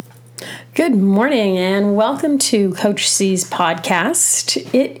Good morning and welcome to Coach C's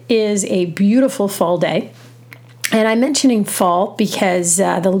podcast. It is a beautiful fall day. And I'm mentioning fall because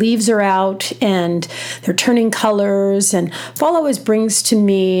the leaves are out and they're turning colors, and fall always brings to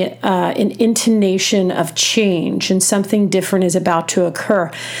me an intonation of change, and something different is about to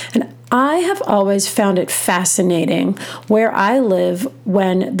occur. And I have always found it fascinating where I live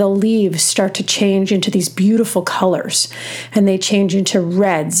when the leaves start to change into these beautiful colors, and they change into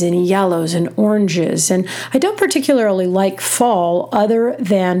reds and yellows and oranges. And I don't particularly like fall other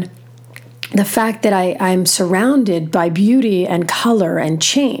than the fact that I'm surrounded by beauty and color and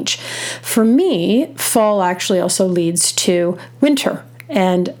change. For me, fall actually also leads to winter.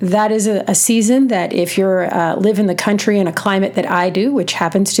 And that is a season that if you're live in the country in a climate that I do, which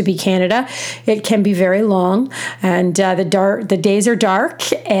happens to be Canada, it can be very long, and the days are dark,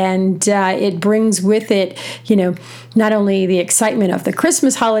 and it brings with it, not only the excitement of the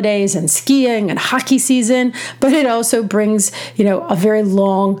Christmas holidays and skiing and hockey season, but it also brings, a very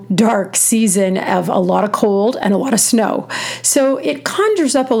long, dark season of a lot of cold and a lot of snow. So it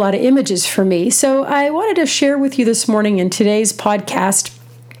conjures up a lot of images for me. So I wanted to share with you this morning in today's podcast.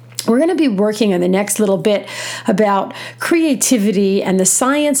 We're going to be working in the next little bit about creativity and the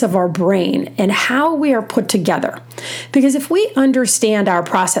science of our brain and how we are put together. Because if we understand our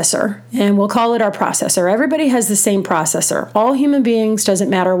processor, and we'll call it our processor, everybody has the same processor. All human beings, doesn't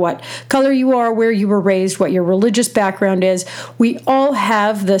matter what color you are, where you were raised, what your religious background is, we all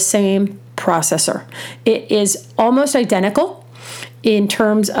have the same processor. It is almost identical in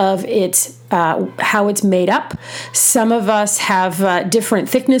terms of its how it's made up. Some of us have different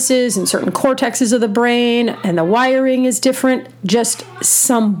thicknesses in certain cortexes of the brain, and the wiring is different, just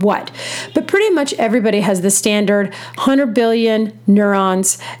somewhat. But pretty much everybody has the standard 100 billion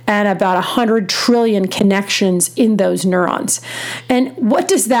neurons and about 100 trillion connections in those neurons. And what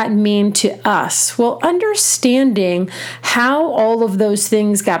does that mean to us? Well, understanding how all of those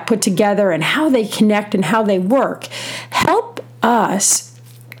things got put together and how they connect and how they work help us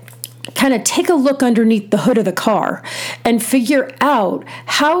kind of take a look underneath the hood of the car and figure out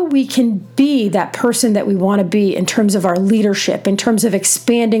how we can be that person that we want to be in terms of our leadership, in terms of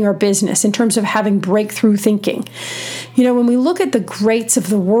expanding our business, in terms of having breakthrough thinking. When we look at the greats of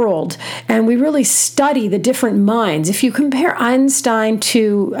the world and we really study the different minds, if you compare Einstein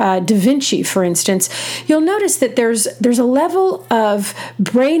to Da Vinci, for instance, you'll notice that there's a level of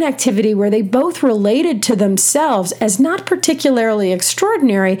brain activity where they both related to themselves as not particularly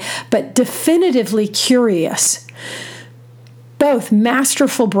extraordinary, but definitively curious. Both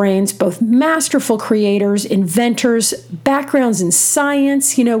masterful brains, both masterful creators, inventors, backgrounds in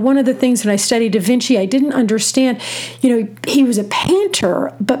science. One of the things when I studied Da Vinci, I didn't understand, he was a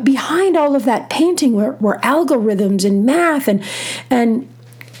painter, but behind all of that painting were algorithms and math. And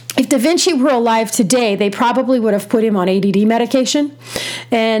if Da Vinci were alive today, they probably would have put him on ADD medication.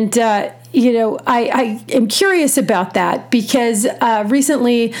 And, I am curious about that because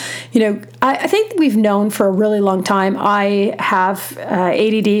recently, I think we've known for a really long time I have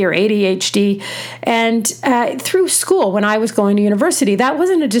ADD or ADHD. And through school, when I was going to university, that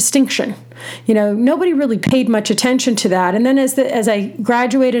wasn't a distinction. Nobody really paid much attention to that. And then as I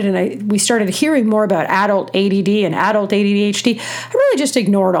graduated and we started hearing more about adult ADD and adult ADHD, I really just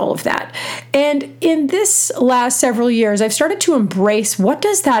ignored all of that. And in this last several years, I've started to embrace what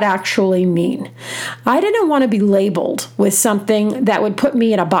does that actually mean? I didn't want to be labeled with something that would put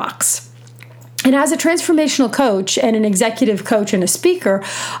me in a box. And as a transformational coach and an executive coach and a speaker,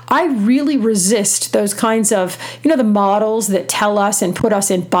 I really resist those kinds of, the models that tell us and put us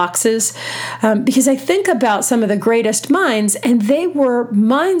in boxes, because I think about some of the greatest minds, and they were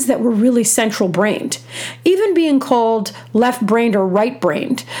minds that were really central-brained. Even being called left-brained or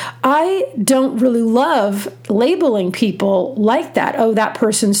right-brained, I don't really love labeling people like that. Oh, that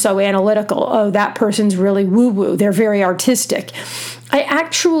person's so analytical. Oh, that person's really woo-woo. They're very artistic. I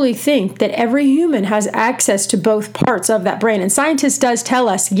actually think that every human has access to both parts of that brain. And scientists does tell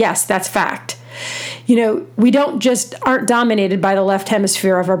us, yes, that's fact. We aren't dominated by the left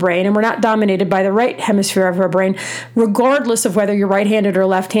hemisphere of our brain, and we're not dominated by the right hemisphere of our brain, regardless of whether you're right-handed or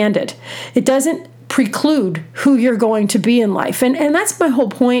left-handed. It doesn't preclude who you're going to be in life. And that's my whole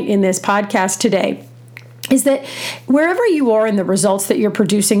point in this podcast today. Is that wherever you are in the results that you're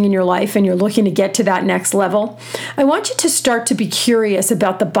producing in your life and you're looking to get to that next level, I want you to start to be curious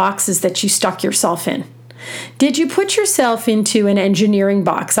about the boxes that you stuck yourself in. Did you put yourself into an engineering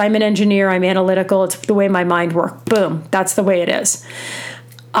box? I'm an engineer, I'm analytical, it's the way my mind works. Boom, that's the way it is.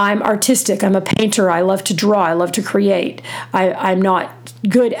 I'm artistic, I'm a painter, I love to draw, I love to create. I'm not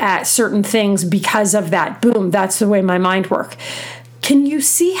good at certain things because of that. Boom, that's the way my mind works. can you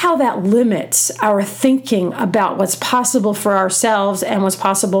see how that limits our thinking about what's possible for ourselves and what's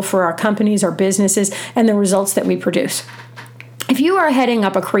possible for our companies, our businesses, and the results that we produce? If you are heading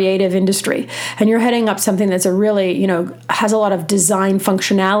up a creative industry and you're heading up something that's a really, has a lot of design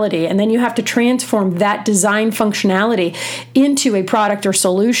functionality, and then you have to transform that design functionality into a product or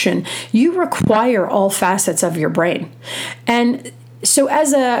solution, you require all facets of your brain. And so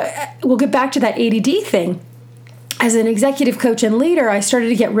we'll get back to that ADD thing. As an executive coach and leader, I started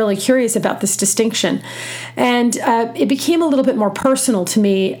to get really curious about this distinction. And it became a little bit more personal to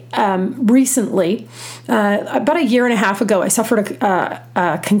me recently. About a year and a half ago, I suffered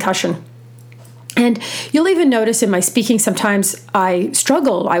a concussion. And you'll even notice in my speaking, sometimes I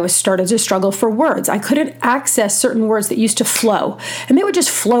started to struggle for words. I couldn't access certain words that used to flow, and they would just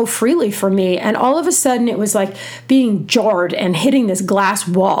flow freely for me. And all of a sudden it was like being jarred and hitting this glass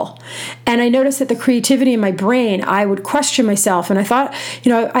wall. And I noticed that the creativity in my brain, I would question myself. And I thought,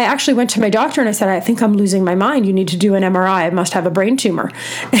 I actually went to my doctor and I said, I think I'm losing my mind. You need to do an MRI. I must have a brain tumor.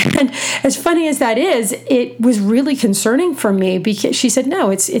 And as funny as that is, it was really concerning for me, because she said, no,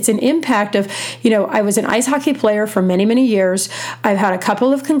 it's an impact of, I was an ice hockey player for many, many years. I've had a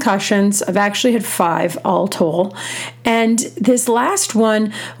couple of concussions. I've actually had 5 all total. And this last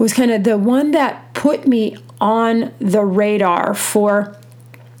one was kind of the one that put me on the radar for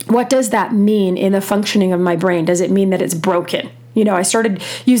what does that mean in the functioning of my brain? Does it mean that it's broken? I started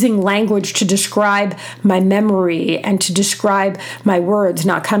using language to describe my memory and to describe my words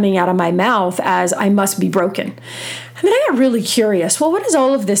not coming out of my mouth as I must be broken. And then I got really curious. Well, what is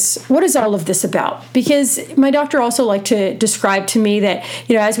all of this about? Because my doctor also liked to describe to me that,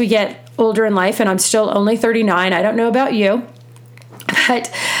 as we get older in life, and I'm still only 39, I don't know about you,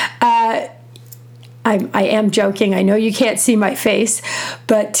 but I am joking. I know you can't see my face,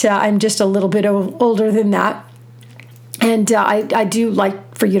 but I'm just a little bit older than that. And I do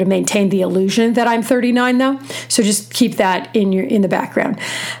like for you to maintain the illusion that I'm 39, though. So just keep that in the background.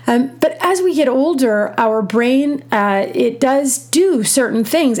 But as we get older, our brain, it does do certain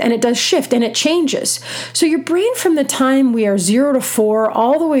things, and it does shift, and it changes. So your brain, from the time we are 0 to 4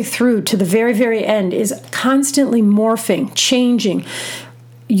 all the way through to the very, very end, is constantly morphing, changing.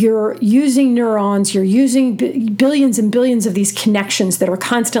 You're using neurons, you're using billions and billions of these connections that are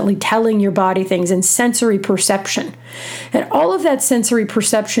constantly telling your body things, and sensory perception. And all of that sensory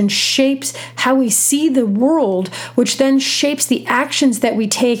perception shapes how we see the world, which then shapes the actions that we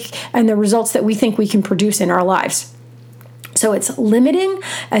take and the results that we think we can produce in our lives. So it's limiting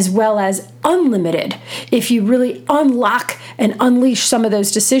as well as unlimited if you really unlock and unleash some of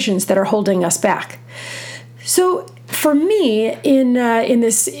those decisions that are holding us back. So for me, in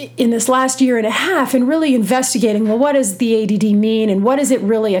this last year and a half, and really investigating, well, what does the ADD mean, and what does it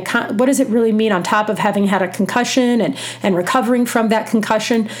really mean on top of having had a concussion and recovering from that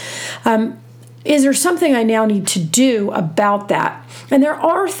concussion? Is there something I now need to do about that? And there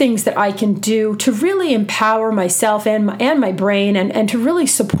are things that I can do to really empower myself and my brain and to really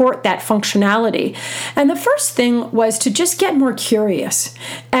support that functionality. And the first thing was to just get more curious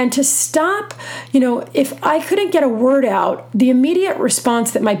and to stop, if I couldn't get a word out, the immediate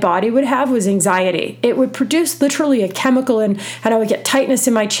response that my body would have was anxiety. It would produce literally a chemical, and I would get tightness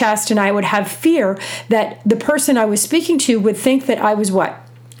in my chest, and I would have fear that the person I was speaking to would think that I was what?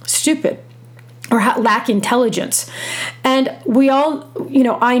 Stupid. Or lack intelligence. And we all,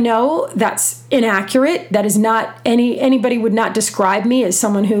 I know that's inaccurate. That is not, anybody would not describe me as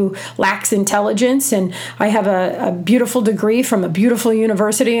someone who lacks intelligence. And I have a beautiful degree from a beautiful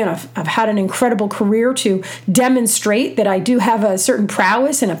university, and I've had an incredible career to demonstrate that I do have a certain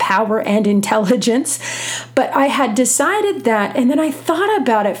prowess and a power and intelligence. But I had decided that, and then I thought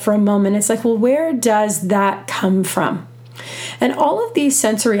about it for a moment. It's like, well, where does that come from? And all of these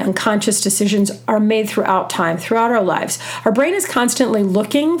sensory unconscious decisions are made throughout time, throughout our lives. Our brain is constantly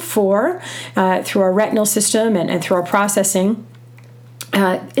looking for, through our retinal system and through our processing,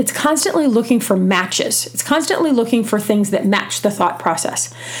 it's constantly looking for matches. It's constantly looking for things that match the thought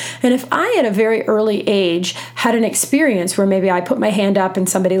process. And if I, at a very early age, had an experience where maybe I put my hand up and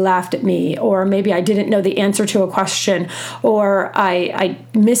somebody laughed at me, or maybe I didn't know the answer to a question, or I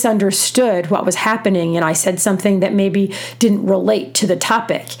misunderstood what was happening and I said something that maybe didn't relate to the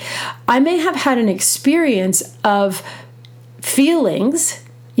topic, I may have had an experience of feelings,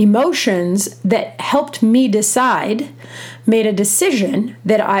 emotions that helped me made a decision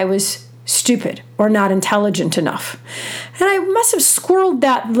that I was stupid or not intelligent enough. And I must have squirreled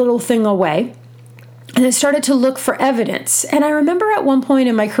that little thing away. And I started to look for evidence. And I remember at one point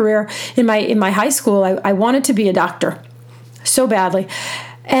in my career, in my high school, I wanted to be a doctor so badly.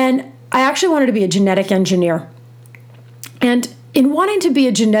 And I actually wanted to be a genetic engineer. And in wanting to be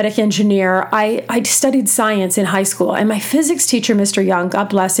a genetic engineer, I studied science in high school, and my physics teacher, Mr. Young, God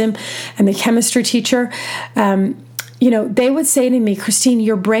bless him, and the chemistry teacher, they would say to me, Christine,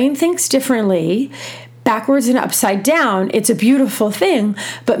 your brain thinks differently, backwards and upside down. It's a beautiful thing,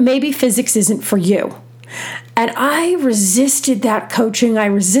 but maybe physics isn't for you. And I resisted that coaching. I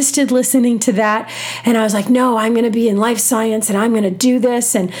resisted listening to that. And I was like, no, I'm going to be in life science and I'm going to do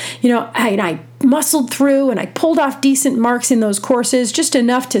this. And, I muscled through and I pulled off decent marks in those courses, just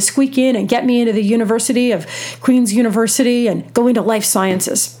enough to squeak in and get me into the University of Queen's University and go into life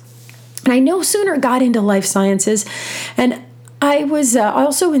sciences. And I no sooner got into life sciences, and I was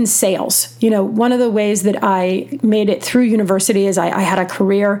also in sales. One of the ways that I made it through university is I had a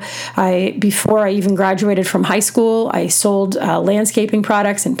career. Before I even graduated from high school, I sold landscaping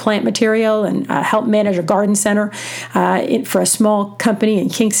products and plant material and helped manage a garden center for a small company in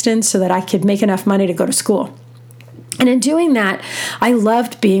Kingston so that I could make enough money to go to school. And in doing that, I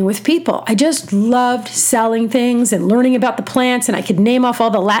loved being with people. I just loved selling things and learning about the plants, and I could name off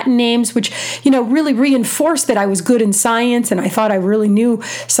all the Latin names, which, really reinforced that I was good in science, and I thought I really knew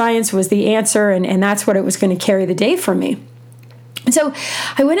science was the answer, and that's what it was going to carry the day for me. And so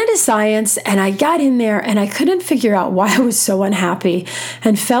I went into science, and I got in there, and I couldn't figure out why I was so unhappy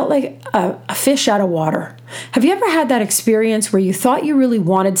and felt like a fish out of water. Have you ever had that experience where you thought you really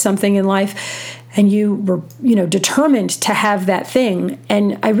wanted something in life, and you were, determined to have that thing,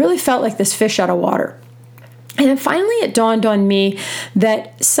 and I really felt like this fish out of water? And then finally it dawned on me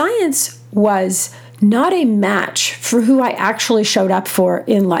that science was not a match for who I actually showed up for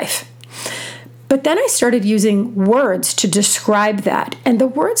in life. But then I started using words to describe that. And the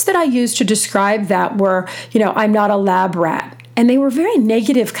words that I used to describe that were, I'm not a lab rat. And they were very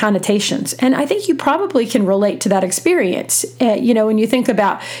negative connotations. And I think you probably can relate to that experience. When you think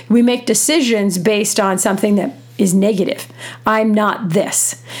about, we make decisions based on something that is negative. I'm not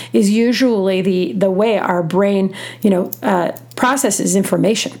this is usually the way our brain, processes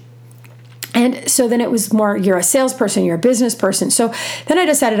information. And so then it was more, you're a salesperson, you're a business person. So then I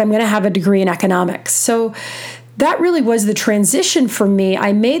decided I'm going to have a degree in economics. So that really was the transition for me.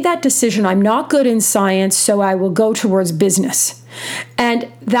 I made that decision. I'm not good in science, so I will go towards business. And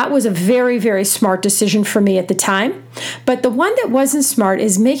that was a very, very smart decision for me at the time. But the one that wasn't smart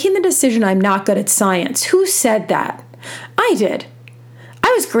is making the decision I'm not good at science. Who said that? I did.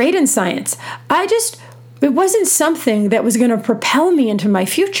 I was great in science. It wasn't something that was going to propel me into my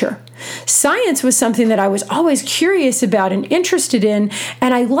future. Science was something that I was always curious about and interested in,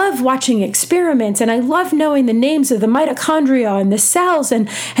 and I love watching experiments, and I love knowing the names of the mitochondria and the cells, and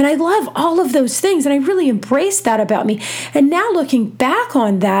I love all of those things, and I really embraced that about me. And now looking back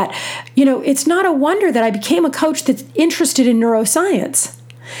on that, it's not a wonder that I became a coach that's interested in neuroscience.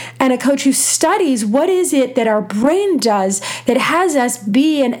 And a coach who studies what is it that our brain does that has us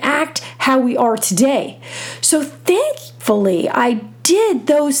be and act how we are today. So thankfully, I did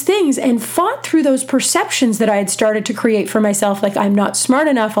those things and fought through those perceptions that I had started to create for myself, like I'm not smart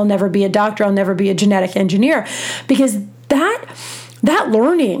enough, I'll never be a doctor, I'll never be a genetic engineer, because that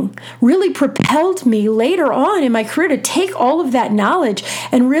learning really propelled me later on in my career to take all of that knowledge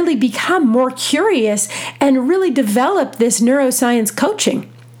and really become more curious and really develop this neuroscience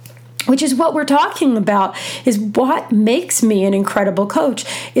coaching, which is what we're talking about, is what makes me an incredible coach,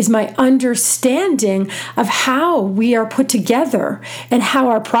 is my understanding of how we are put together and how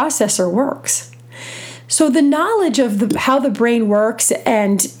our processor works. So the knowledge of how the brain works,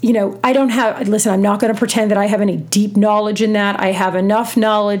 and, I'm not going to pretend that I have any deep knowledge in that. I have enough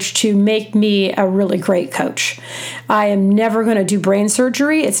knowledge to make me a really great coach. I am never going to do brain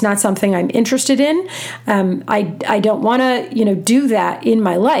surgery. It's not something I'm interested in. I don't want to, do that in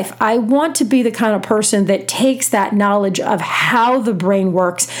my life. I want to be the kind of person that takes that knowledge of how the brain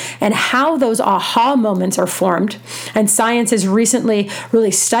works and how those aha moments are formed. And science has recently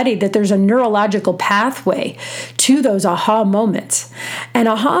really studied that there's a neurological pathway to those aha moments. And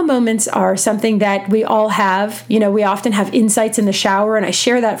aha moments are something that we all have. We often have insights in the shower, and I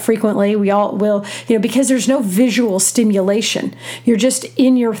share that frequently. We all will, because there's no visual stimulation. You're just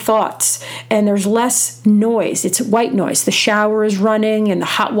in your thoughts, and there's less noise. It's white noise. The shower is running and the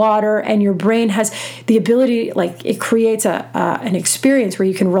hot water, and your brain has the ability, it creates an experience where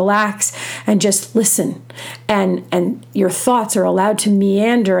you can relax and just listen, and your thoughts are allowed to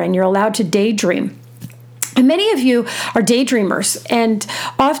meander, and you're allowed to daydream. And many of you are daydreamers, and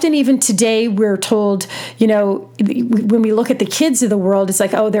often even today we're told, when we look at the kids of the world, it's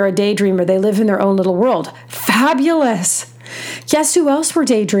like, oh, they're a daydreamer. They live in their own little world. Fabulous. Guess who else were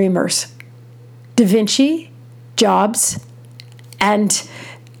daydreamers? Da Vinci, Jobs, and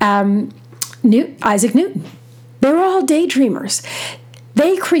Isaac Newton. They were all daydreamers.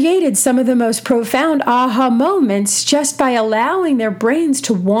 They created some of the most profound aha moments just by allowing their brains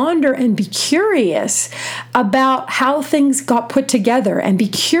to wander and be curious about how things got put together and be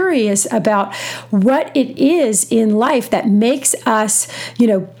curious about what it is in life that makes us,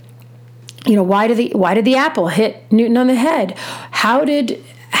 why did the apple hit Newton on the head? How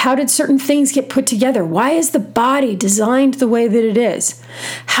did certain things get put together? Why is the body designed the way that it is?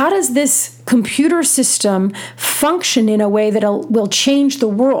 How does this computer system function in a way that will change the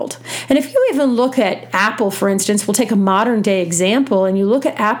world? And if you even look at Apple, for instance, we'll take a modern day example, and you look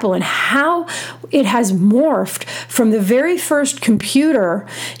at Apple and how it has morphed from the very first computer,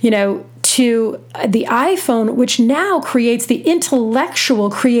 to the iPhone, which now creates the intellectual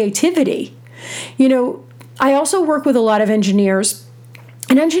creativity. I also work with a lot of engineers.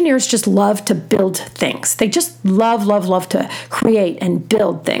 And engineers just love to build things. They just love to create and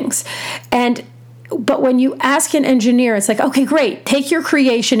build things. But when you ask an engineer, it's like, okay, great, take your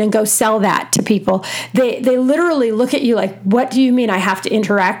creation and go sell that to people. They literally look at you like, what do you mean I have to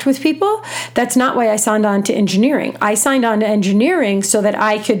interact with people? That's not why I signed on to engineering. I signed on to engineering so that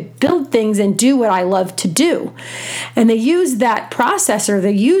I could build things and do what I love to do. And they use that processor,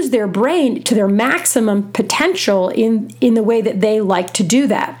 they use their brain to their maximum potential in the way that they like to do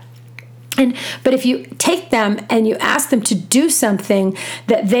that. But if you take them and you ask them to do something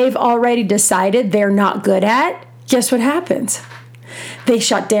that they've already decided they're not good at, guess what happens? They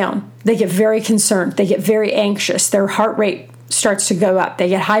shut down. They get very concerned. They get very anxious. Their heart rate starts to go up. They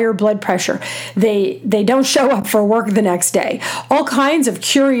get higher blood pressure. They don't show up for work the next day. All kinds of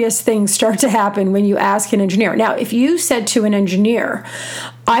curious things start to happen when you ask an engineer. Now, if you said to an engineer,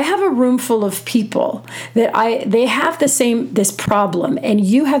 I have a room full of people that they have this problem, and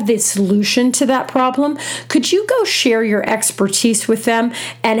you have the solution to that problem, could you go share your expertise with them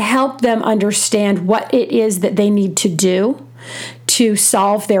and help them understand what it is that they need to do to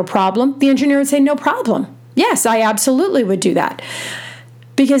solve their problem? The engineer would say, no problem. Yes, I absolutely would do that.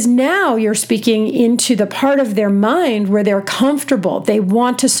 Because now you're speaking into the part of their mind where they're comfortable. They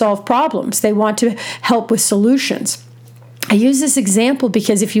want to solve problems. They want to help with solutions. I use this example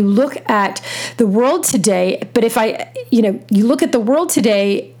because if you look at the world today, you look at the world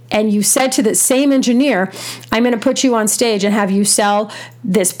today and you said to the same engineer, I'm going to put you on stage and have you sell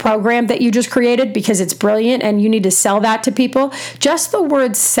this program that you just created because it's brilliant and you need to sell that to people. Just the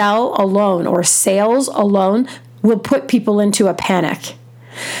word sell alone or sales alone will put people into a panic.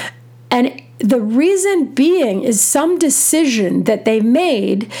 And the reason being is some decision that they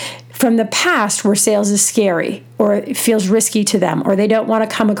made from the past where sales is scary or it feels risky to them, or they don't want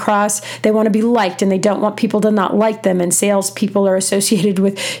to come across, they want to be liked and they don't want people to not like them, and salespeople are associated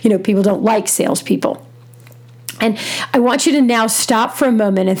with, people don't like salespeople. And I want you to now stop for a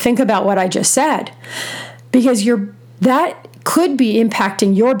moment and think about what I just said, because that could be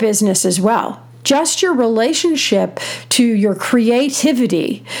impacting your business as well. Just your relationship to your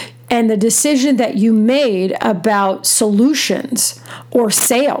creativity and the decision that you made about solutions or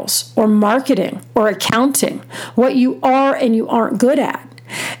sales or marketing or accounting, what you are and you aren't good at.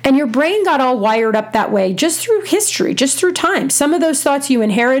 And your brain got all wired up that way just through history, just through time. Some of those thoughts you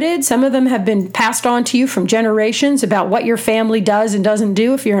inherited, some of them have been passed on to you from generations about what your family does and doesn't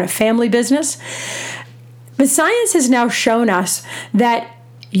do if you're in a family business. But science has now shown us that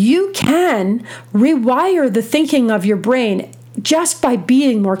you can rewire the thinking of your brain just by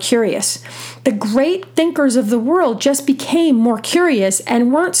being more curious. The great thinkers of the world just became more curious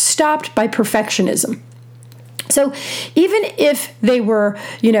and weren't stopped by perfectionism. So even if they were,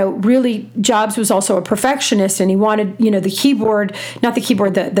 really, Jobs was also a perfectionist and he wanted,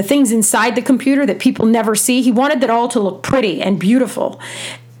 the things inside the computer that people never see. He wanted that all to look pretty and beautiful.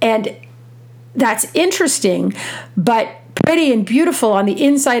 And that's interesting, but pretty and beautiful on the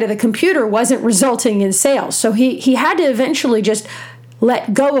inside of the computer wasn't resulting in sales. So he had to eventually just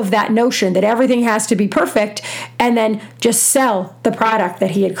let go of that notion that everything has to be perfect and then just sell the product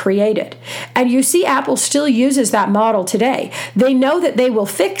that he had created. And you see, Apple still uses that model today. They know that they will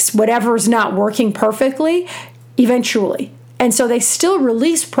fix whatever's not working perfectly eventually. And so they still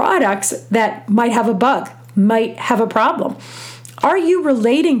release products that might have a bug, might have a problem. Are you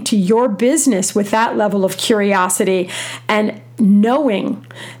relating to your business with that level of curiosity and knowing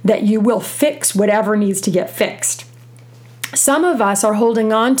that you will fix whatever needs to get fixed? Some of us are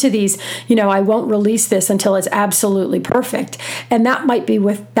holding on to these, I won't release this until it's absolutely perfect. And that might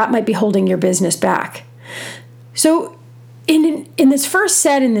be holding your business back. So in this first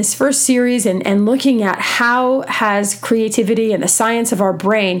series and looking at how has creativity and the science of our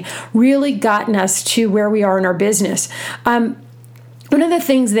brain really gotten us to where we are in our business, one of the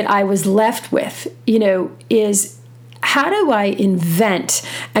things that I was left with, is how do I invent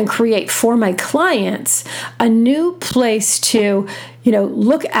and create for my clients a new place to,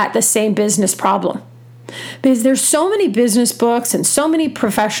 look at the same business problem? Because there's so many business books and so many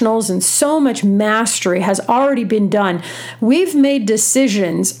professionals and so much mastery has already been done. We've made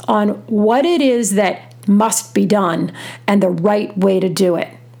decisions on what it is that must be done and the right way to do it.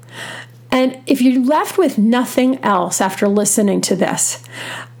 And if you're left with nothing else after listening to this,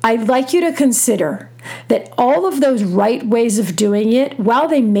 I'd like you to consider that all of those right ways of doing it, while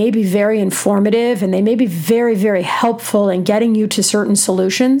they may be very informative and they may be very, very helpful in getting you to certain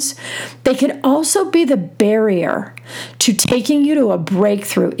solutions, they can also be the barrier to taking you to a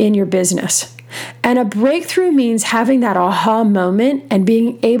breakthrough in your business. And a breakthrough means having that aha moment and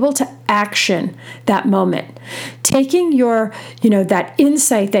being able to action that moment. Taking your, that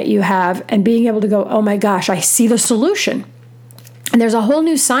insight that you have and being able to go, oh my gosh, I see the solution. And there's a whole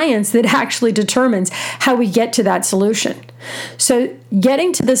new science that actually determines how we get to that solution. So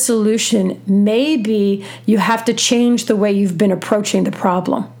getting to the solution, maybe you have to change the way you've been approaching the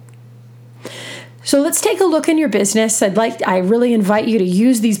problem. So let's take a look in your business. I really invite you to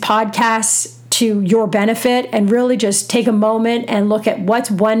use these podcasts to your benefit and really just take a moment and look at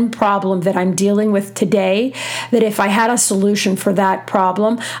what's one problem that I'm dealing with today, that if I had a solution for that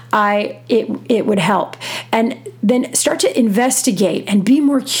problem, it would help. And then start to investigate and be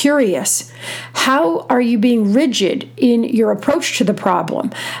more curious. How are you being rigid in your approach to the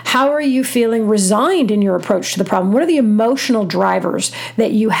problem? How are you feeling resigned in your approach to the problem? What are the emotional drivers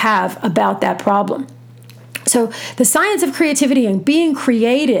that you have about that problem? So the science of creativity and being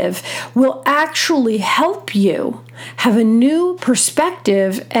creative will actually help you have a new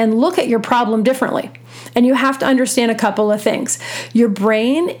perspective and look at your problem differently. And you have to understand a couple of things. Your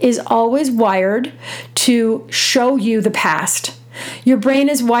brain is always wired to show you the past. Your brain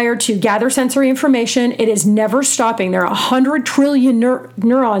is wired to gather sensory information. It is never stopping. There are 100 trillion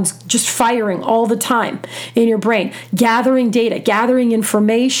neurons just firing all the time in your brain, gathering data, gathering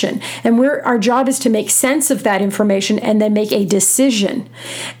information. And our job is to make sense of that information and then make a decision.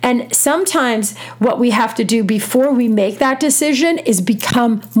 And sometimes what we have to do before we make that decision is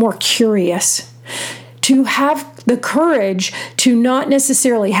become more curious. To have the courage to not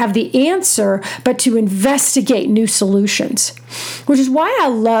necessarily have the answer, but to investigate new solutions, which is why I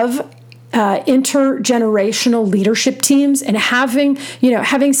love intergenerational leadership teams and having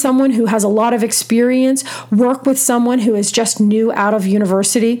someone who has a lot of experience work with someone who is just new out of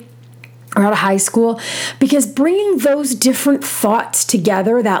university or out of high school, because bringing those different thoughts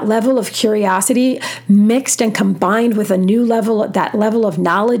together, that level of curiosity mixed and combined with a new level, that level of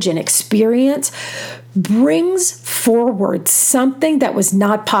knowledge and experience, brings forward something that was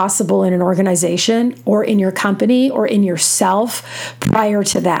not possible in an organization or in your company or in yourself prior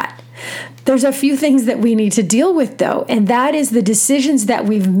to that. There's a few things that we need to deal with, though, and that is the decisions that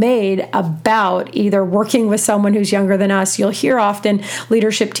we've made about either working with someone who's younger than us. You'll hear often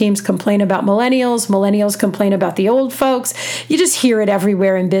leadership teams complain about millennials complain about the old folks. You just hear it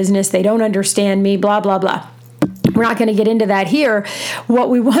everywhere in business. They don't understand me, blah, blah, blah. We're not going to get into that here. What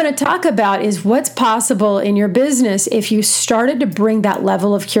we want to talk about is what's possible in your business if you started to bring that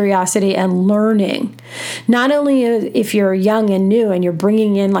level of curiosity and learning. Not only if you're young and new and you're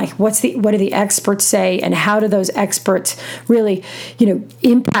bringing in what do the experts say and how do those experts really,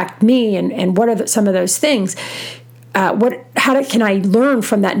 impact me and what are some of those things. Can I learn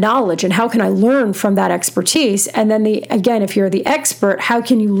from that knowledge and how can I learn from that expertise? And then if you're the expert, how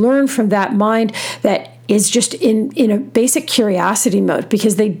can you learn from that mind that is just in a basic curiosity mode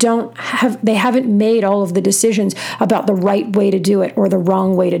because they haven't made all of the decisions about the right way to do it or the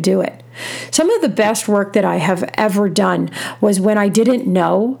wrong way to do it. Some of the best work that I have ever done was when I didn't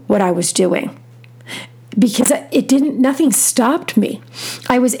know what I was doing. Because nothing stopped me.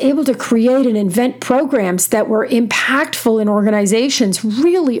 I was able to create and invent programs that were impactful in organizations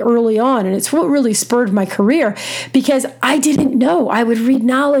really early on. And it's what really spurred my career because I didn't know. I would read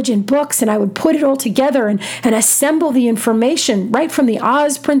knowledge in books and I would put it all together and assemble the information right from the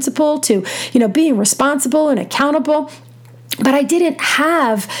Oz principle to, being responsible and accountable. But I didn't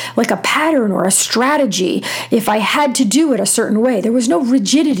have a pattern or a strategy if I had to do it a certain way. There was no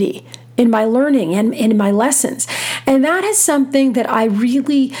rigidity in my learning and in my lessons. And that is something that I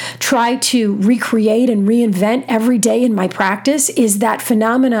really try to recreate and reinvent every day in my practice is that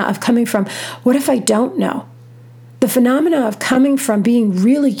phenomena of coming from, what if I don't know? The phenomena of coming from being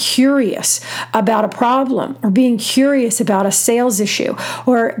really curious about a problem, or being curious about a sales issue,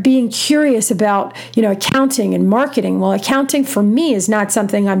 or being curious about, accounting and marketing. Well, accounting for me is not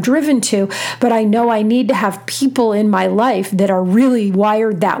something I'm driven to, but I know I need to have people in my life that are really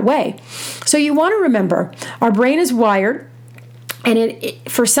wired that way. So you want to remember, our brain is wired. And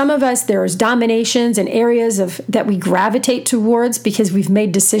for some of us, there's dominations and areas that we gravitate towards because we've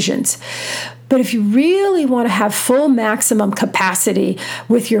made decisions. But if you really want to have full maximum capacity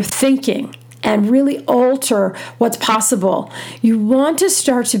with your thinking and really alter what's possible, you want to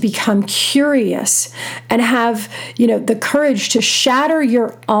start to become curious and have, the courage to shatter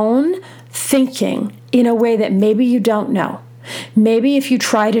your own thinking in a way that maybe you don't know. Maybe if you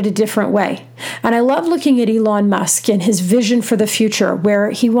tried it a different way. And I love looking at Elon Musk and his vision for the future, where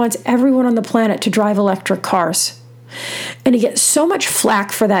he wants everyone on the planet to drive electric cars. And he gets so much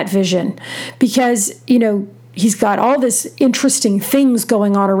flack for that vision because, he's got all this interesting things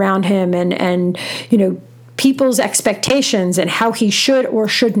going on around him and people's expectations and how he should or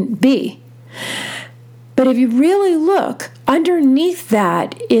shouldn't be. But if you really look, underneath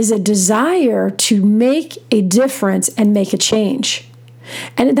that is a desire to make a difference and make a change.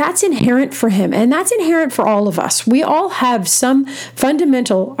 And that's inherent for him, and that's inherent for all of us. We all have some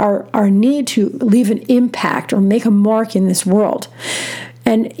fundamental, our need to leave an impact or make a mark in this world.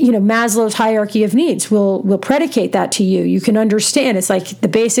 And, Maslow's hierarchy of needs will predicate that to you. You can understand it's like the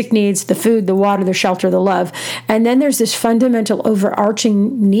basic needs, the food, the water, the shelter, the love. And then there's this fundamental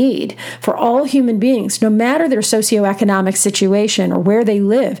overarching need for all human beings, no matter their socioeconomic situation or where they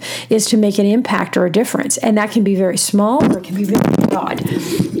live, is to make an impact or a difference. And that can be very small or it can be very broad,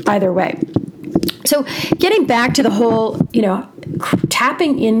 either way. So getting back to the whole,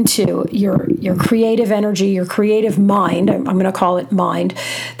 tapping into your creative energy, your creative mind, I'm going to call it mind,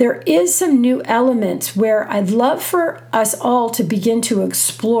 there is some new elements where I'd love for us all to begin to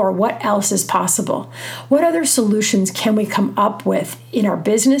explore what else is possible. What other solutions can we come up with in our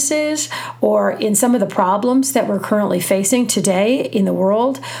businesses or in some of the problems that we're currently facing today in the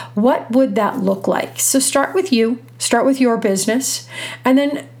world? What would that look like? So start with you, start with your business, and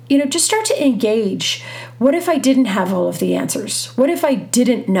then just start to engage. What if I didn't have all of the answers? What if I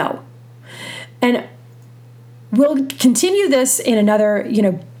didn't know? And we'll continue this in another,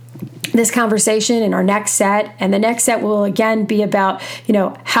 this conversation in our next set. And the next set will again be about,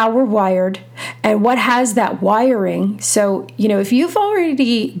 how we're wired and what has that wiring. So, if you've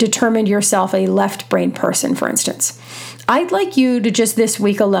already determined yourself a left brain person, for instance, I'd like you to just this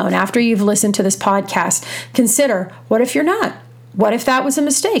week alone, after you've listened to this podcast, consider, what if you're not? What if that was a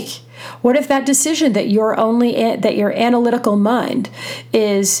mistake? What if that decision that your analytical mind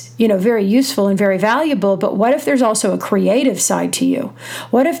is, very useful and very valuable, but what if there's also a creative side to you?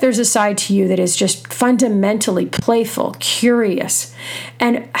 What if there's a side to you that is just fundamentally playful, curious?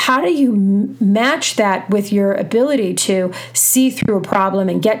 And how do you match that with your ability to see through a problem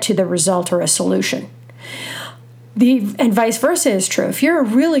and get to the result or a solution? And vice versa is true. If you're a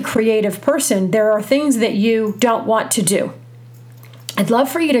really creative person, there are things that you don't want to do. I'd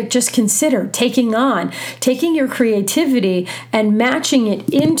love for you to just consider taking your creativity and matching it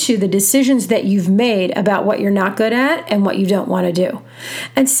into the decisions that you've made about what you're not good at and what you don't want to do.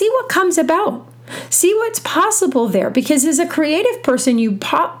 And see what comes about. See what's possible there, because as a creative person, you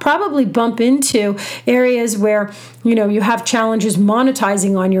probably bump into areas where, you have challenges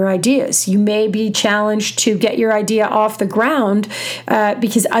monetizing on your ideas. You may be challenged to get your idea off the ground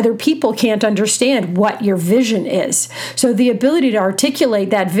because other people can't understand what your vision is. So the ability to articulate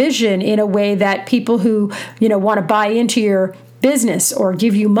that vision in a way that people who, want to buy into your business or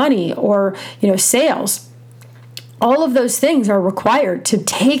give you money or, sales, all of those things are required to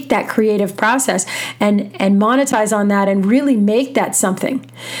take that creative process and monetize on that and really make that something.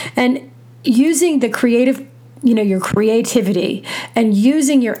 And using the creative, your creativity and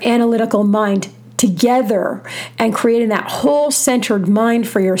using your analytical mind together and creating that whole centered mind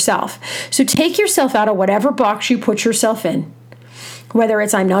for yourself. So take yourself out of whatever box you put yourself in. Whether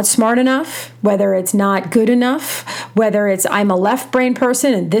it's I'm not smart enough, whether it's not good enough, whether it's I'm a left brain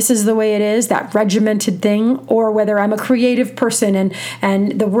person and this is the way it is, that regimented thing, or whether I'm a creative person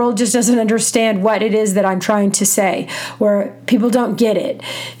and the world just doesn't understand what it is that I'm trying to say, or people don't get it.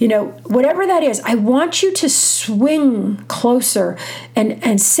 Whatever that is, I want you to swing closer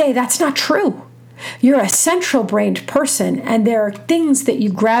and say that's not true. You're a central-brained person, and there are things that you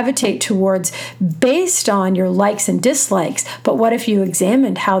gravitate towards based on your likes and dislikes. But what if you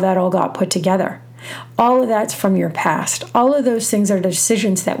examined how that all got put together? All of that's from your past. All of those things are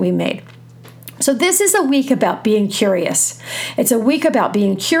decisions that we made. So this is a week about being curious. It's a week about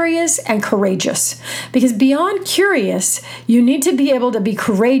being curious and courageous. Because beyond curious, you need to be able to be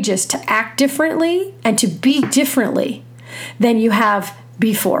courageous to act differently and to be differently than you have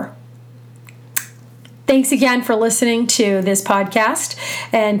before. Thanks again for listening to this podcast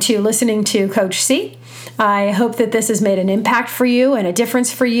and to listening to Coach C. I hope that this has made an impact for you and a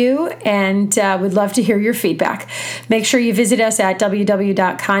difference for you, and would love to hear your feedback. Make sure you visit us at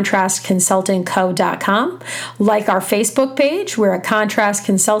www.contrastconsultingco.com. Like our Facebook page. We're at Contrast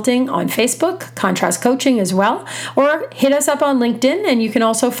Consulting on Facebook, Contrast Coaching as well. Or hit us up on LinkedIn, and you can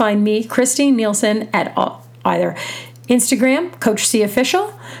also find me, Christine Nielsen, at either Instagram, Coach C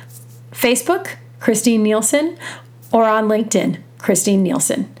Official, Facebook, Christine Nielsen, or on LinkedIn, Christine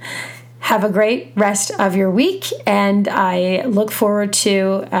Nielsen. Have a great rest of your week, and I look forward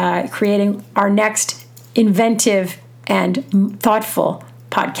to creating our next inventive and thoughtful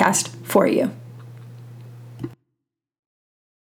podcast for you.